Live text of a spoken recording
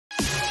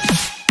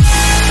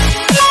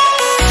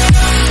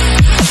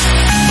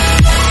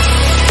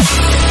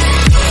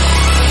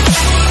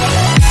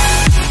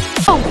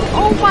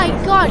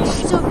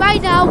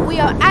we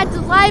are at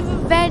the live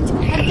event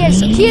and there's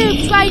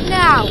cubes right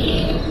now.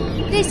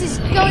 This is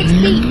going to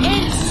be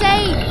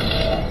insane.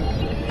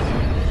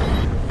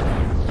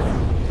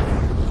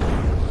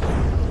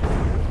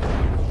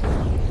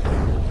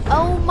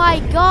 Oh my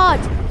god,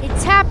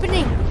 it's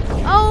happening.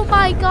 Oh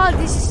my god,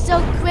 this is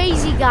so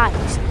crazy,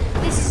 guys.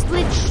 This is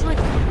literally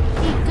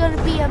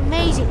gonna be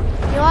amazing.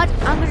 You know what?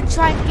 I'm gonna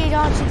try and get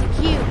onto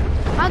the cube.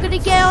 I'm gonna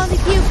get on the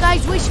cube,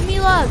 guys. Wish me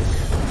luck.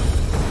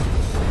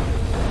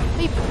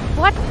 Wait,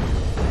 what?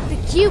 The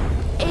cube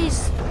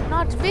is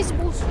not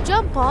visible to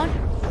jump on.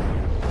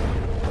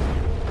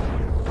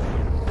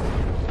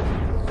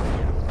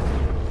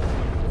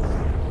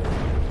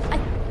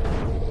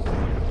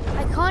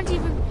 I can't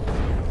even...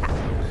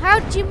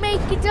 How'd you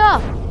make it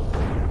up?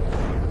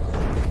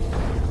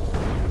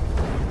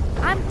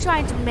 I'm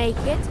trying to make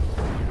it.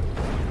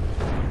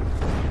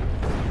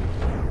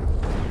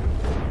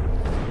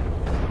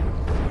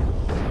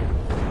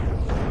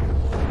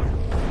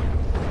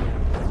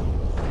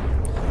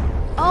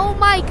 Oh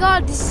my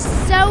god, this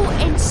is so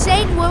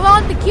insane. We're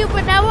on the cube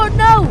and now, oh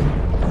no!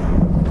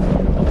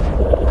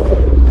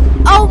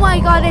 Oh my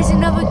god, there's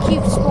another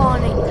cube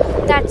spawning.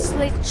 That's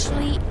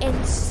literally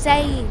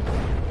insane.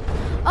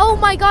 Oh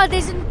my god,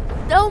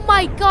 oh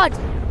my god,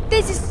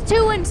 this is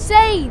too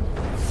insane.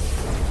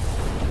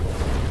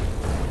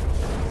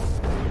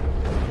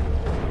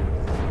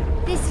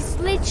 This is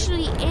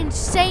literally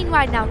insane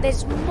right now.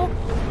 There's more,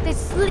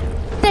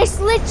 there's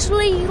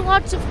literally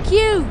lots of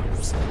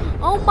cubes.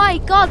 Oh my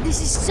god, this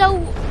is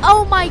so,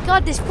 oh my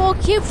god, there's 4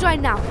 cubes right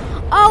now.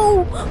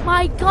 Oh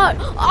my god,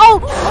 oh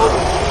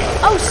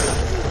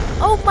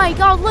my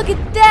god, look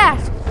at that.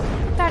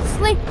 That's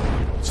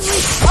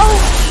literally,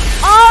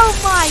 oh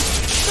my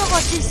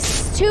god, this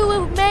is too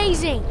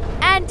amazing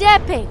and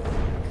epic.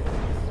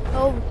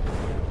 Oh,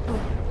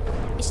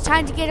 it's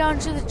time to get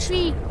onto the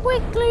tree.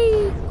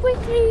 Quickly,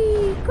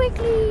 quickly,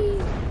 quickly.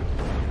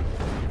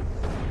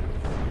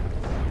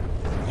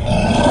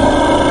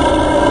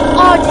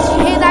 Oh, did you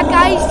hear that,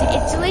 guys?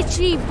 It's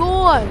literally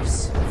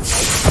roars.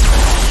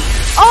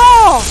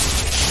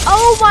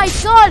 Oh my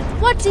god,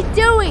 what's it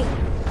doing?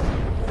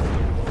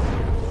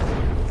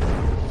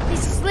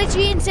 This is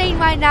literally insane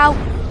right now.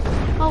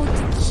 Oh,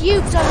 the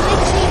cubes are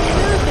literally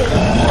moving.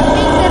 I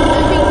think they're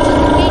moving to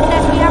the gate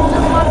that we have to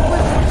unlock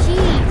with the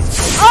keys.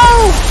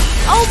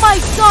 Oh my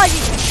god,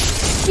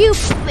 the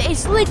cube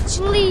is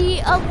literally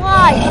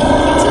alive.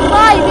 It's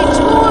alive, it's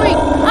roaring.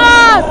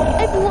 Ah,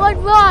 everyone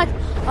run.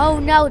 Oh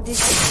no, this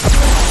is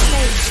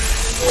insane.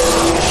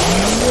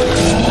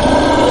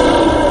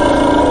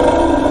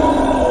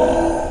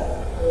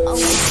 Oh,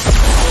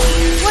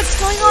 what's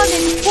going on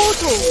in the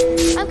portal?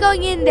 I'm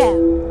going in there.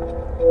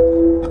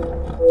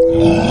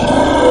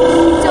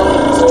 So we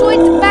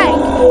destroyed the bank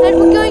and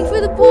we're going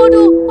through the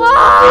portal.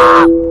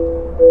 Ah!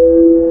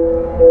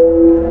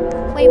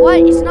 Wait, what?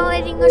 It's not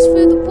letting us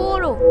through the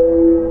portal.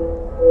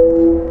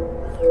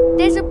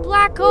 There's a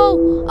black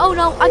hole. Oh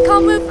no, I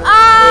can't move.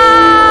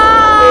 Ah!